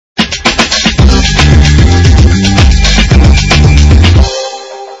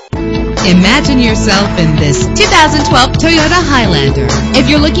Imagine yourself in this 2012 Toyota Highlander. If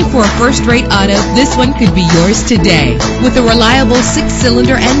you're looking for a first-rate auto, this one could be yours today. With a reliable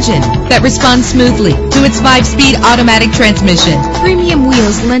 6-cylinder engine that responds smoothly to its 5-speed automatic transmission, premium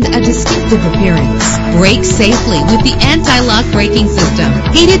wheels lend a distinctive appearance. Brake safely with the anti-lock braking system.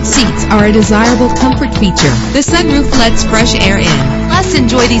 Heated seats are a desirable comfort feature. The sunroof lets fresh air in. Plus,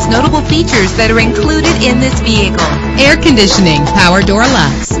 enjoy these notable features that are included in this vehicle: air conditioning, power door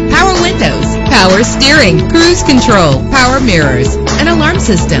locks, power windows, power steering, cruise control, power mirrors, an alarm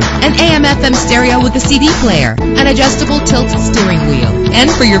system, an AM/FM stereo with a CD player, an adjustable tilt steering wheel. And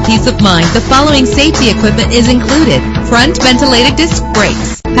for your peace of mind, the following safety equipment is included: front ventilated disc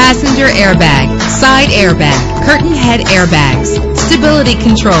brakes, passenger airbag, side airbag, curtain head airbags, stability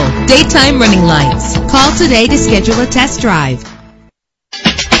control, daytime running lights. Call today to schedule a test drive.